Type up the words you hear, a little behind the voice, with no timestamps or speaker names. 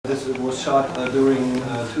It was shot during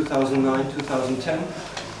 2009, 2010,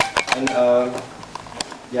 and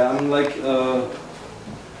yeah, I'm like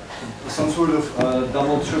some sort of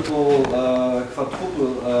double, triple,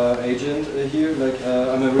 quadruple agent here. Like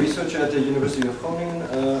I'm a researcher at the University of Groningen,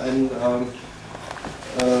 and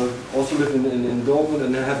also live in Dortmund,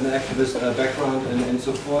 and I have an activist background and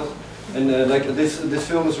so forth. And like this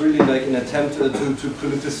film is really like an attempt to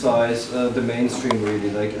politicize the mainstream, really,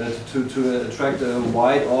 like to attract a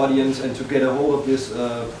wide audience and to get a hold of this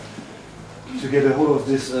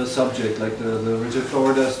subject, like the Richard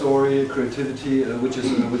Florida story, creativity, which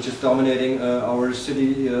is dominating our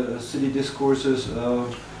city discourses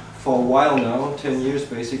for a while now, 10 years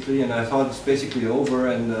basically. And I thought it's basically over,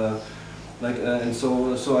 and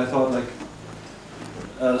so I thought like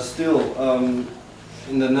still.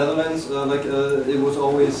 In the Netherlands, it was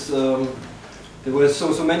always there were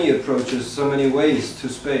so many approaches, so many ways to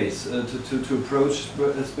space, to approach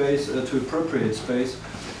space, to appropriate space,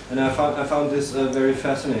 and I found this very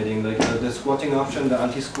fascinating. Like the squatting option, the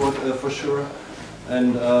anti-squat for sure,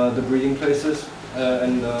 and the breeding places,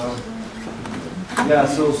 and yeah.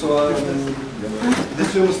 So this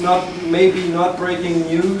film is maybe not breaking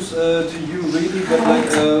news to you really, but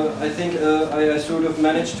like I think I sort of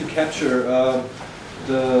managed to capture.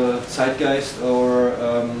 The zeitgeist, or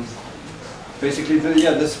basically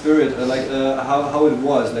the spirit, like how it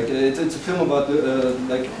was. Like it's a film about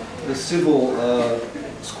the civil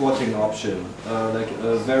squatting option, like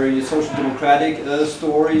a very social democratic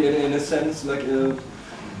story in a sense. Like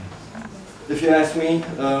if you ask me,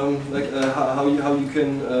 like how you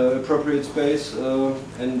can appropriate space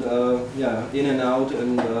and yeah, in and out,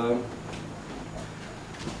 and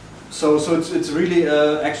so it's really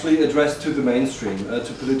actually addressed to the mainstream,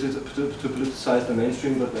 to politicize the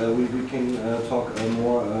mainstream. But we can talk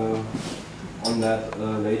more on that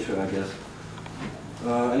later, I guess.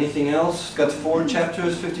 Anything else? Got 4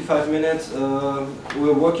 chapters, 55 minutes.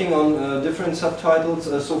 We're working on different subtitles.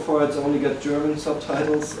 So far, it's only got German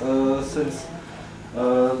subtitles since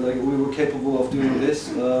like we were capable of doing this.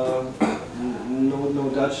 No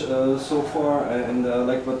Dutch so far, and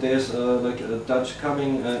like, but there's like Dutch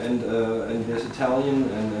coming, and there's Italian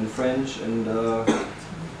and French and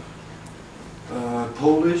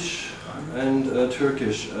Polish and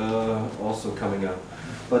Turkish also coming up.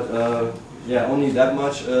 But yeah, only that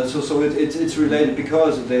much. So it's related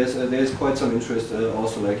because there's quite some interest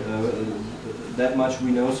also. Like that much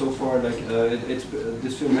we know so far. Like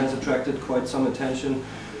this film has attracted quite some attention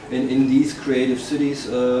in these creative cities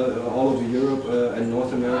all over Europe and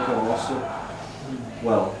North America also.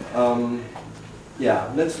 Well,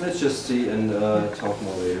 yeah, let's just see and talk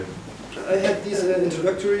more later. I had these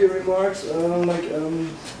introductory remarks,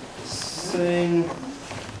 saying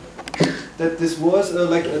that this was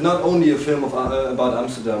like not only a film about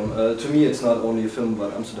Amsterdam. To me, it's not only a film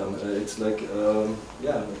about Amsterdam. It's like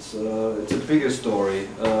yeah, it's a bigger story.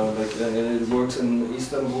 Like and it works in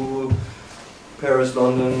Istanbul, Paris,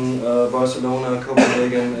 London, Barcelona,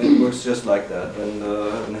 Copenhagen. It works just like that. And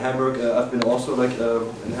in Hamburg, I've been also like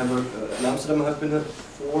in Hamburg. In Amsterdam, I've been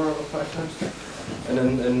 4 or 5 times, and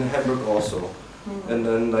in Hamburg also. Mm-hmm. And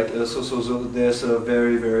then like so there's a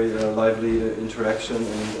very lively interaction,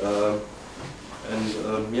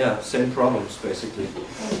 and yeah, same problems basically.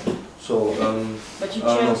 So. But you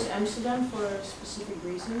chose Amsterdam for a specific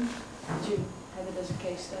reason? Did you have it as a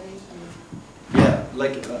case study? Yeah,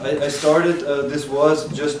 like I started. This was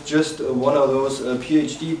just one of those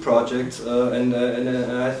PhD projects, and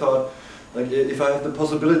I thought, like, if I have the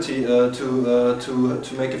possibility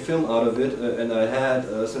to make a film out of it, and I had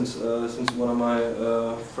since one of my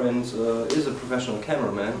friends is a professional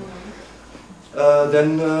cameraman,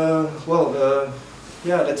 then well,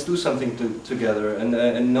 yeah, let's do something together,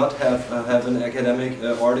 and not have an academic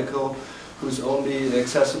article who's only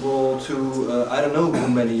accessible to I don't know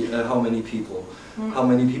how many people. How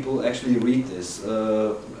many people actually read this?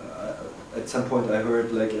 At some point, I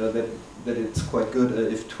heard like that it's quite good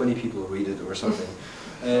if 20 people read it or something.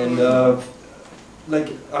 And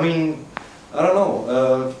like, I mean, I don't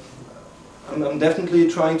know. I'm definitely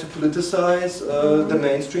trying to politicize the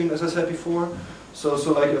mainstream, as I said before. So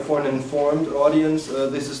like for an informed audience,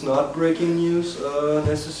 this is not breaking news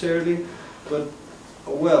necessarily, but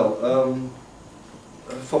well,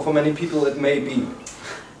 for many people it may be.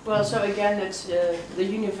 Well, so again, it's the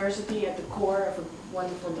university at the core of a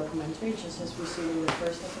wonderful documentary, just as we see in the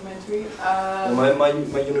first documentary. Well,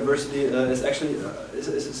 my university is actually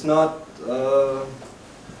it's not.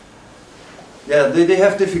 Yeah, they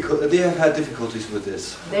have had difficulties with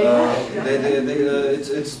this.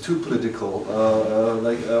 It's too political,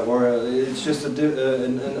 like or it's just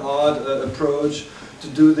an odd approach. to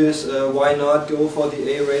do this, why not go for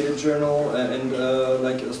the A-rated journal and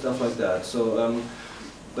like stuff like that. So,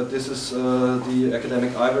 but this is the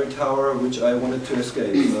academic ivory tower which I wanted to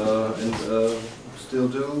escape and still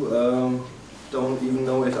do. Don't even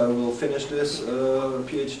know if I will finish this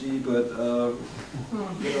PhD, but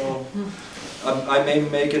you know, I may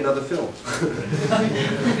make another film.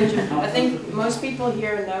 I think most people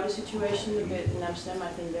here know the situation a bit in Amsterdam.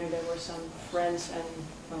 I think there were some friends and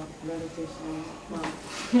relatives in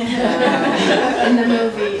the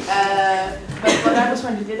movie. But what I was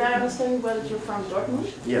wondering, did I understand well that you're from Dortmund?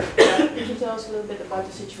 Yeah. Could you tell us a little bit about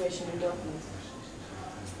the situation in Dortmund?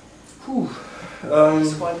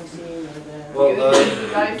 Squatting scene or the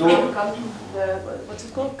guy from what's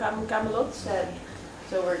it called? Camelot said,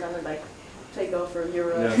 so we're gonna like take over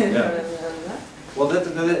Europe. Yeah. Well,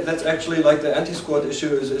 that's actually like the anti-squat issue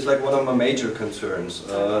is like one of my major concerns,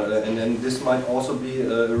 and this might also be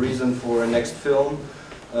a reason for a next film,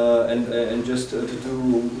 and just to do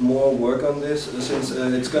more work on this, since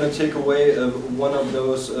it's going to take away one of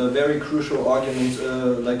those very crucial arguments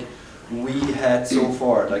like we had so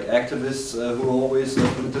far, like activists who always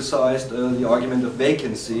politicized the argument of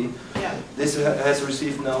vacancy. Yeah. This has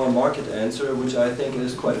received now a market answer, which I think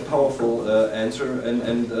is quite a powerful answer,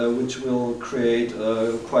 and which will create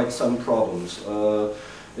quite some problems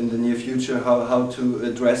in the near future, how to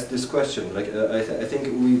address this question. Like I think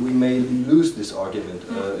we may lose this argument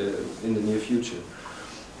in the near future.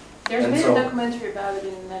 There's been a documentary about it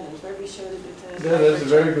in the Netherlands where we showed it with yeah, there's a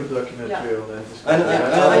very good documentary on that. I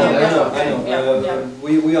know.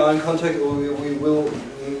 We are in contact, or we will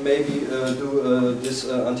maybe do this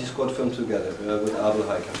anti-squat film together with Abel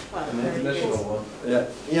Heiker. An international one.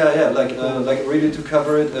 Yeah, like really to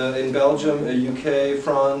cover it in Belgium, UK,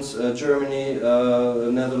 France, Germany,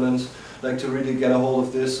 Netherlands. Like to really get a hold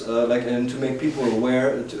of this, like and to make people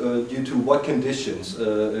aware due to what conditions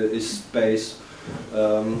is space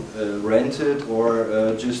rented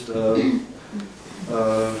or just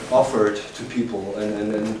offered to people,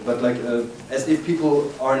 but like as if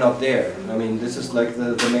people are not there. I mean, this is like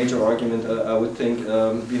the major argument I would think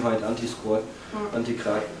behind anti-squat,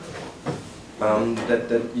 anti-kraak,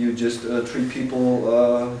 that you just treat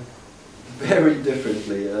people very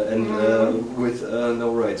differently and with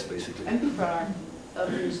no rights, basically. And people are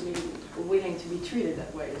obviously willing to be treated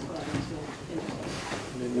that way as well.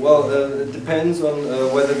 Well, it depends on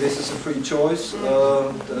whether this is a free choice. I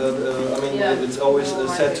mean, it's always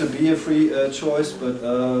said to be a free choice, but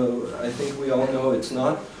I think we all know it's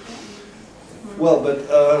not. Well, but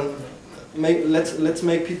let's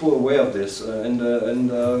make people aware of this,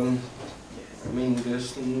 I mean,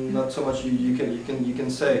 there's not so much you can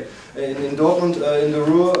say. In Dortmund, in the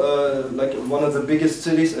Ruhr, like one of the biggest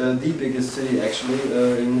cities, the biggest city actually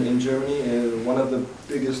in Germany, one of the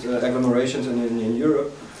biggest agglomerations in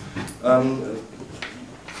Europe.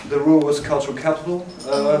 The Ruhr was cultural capital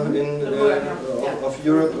of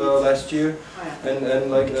Europe last year,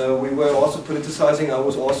 and like we were also politicizing. I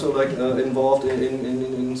was also like involved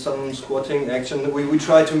in some squatting action. We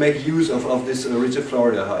tried to make use of this rigid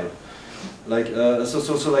Florida hype. Like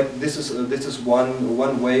so like this is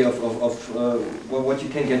one way of what you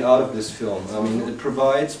can get out of this film. I mean, it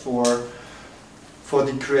provides for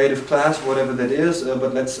the creative class, whatever that is,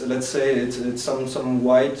 but let's say it's some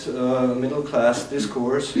white middle class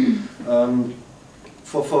discourse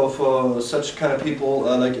for such kind of people.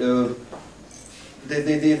 Like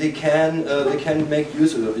they can make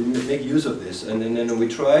use of this, and then we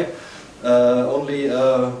tried. Only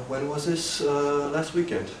when was this?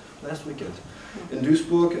 Last weekend in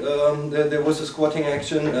Duisburg, there was a squatting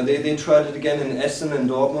action. They tried it again in Essen and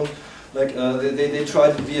Dortmund. Like they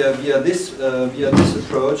tried via this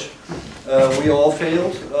approach. We all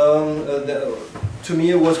failed. To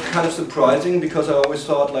me, it was kind of surprising because I always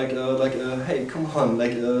thought like hey, come on,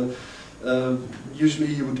 like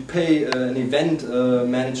usually you would pay an event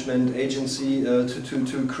management agency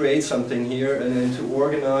to create something here and to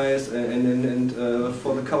organize and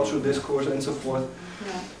for the cultural discourse and so forth.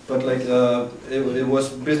 Yeah. But like it was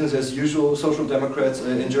business as usual. Social Democrats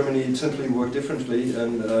in Germany simply work differently,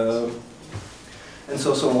 and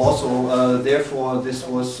so also therefore this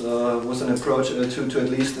was an approach to at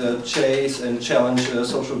least chase and challenge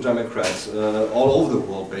Social Democrats all over the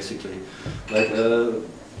world, basically. Like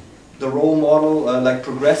the role model, like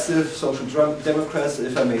progressive Social Democrats,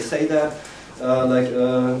 if I may say that, like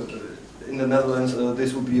in the Netherlands,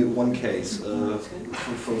 this would be one case.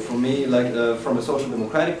 For me, like from a social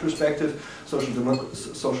democratic perspective, social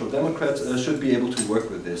democrats should be able to work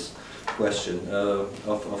with this question of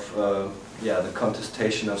the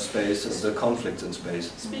contestation of space, the conflict in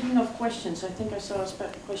space. Speaking of questions, I think I saw a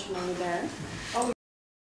question over there.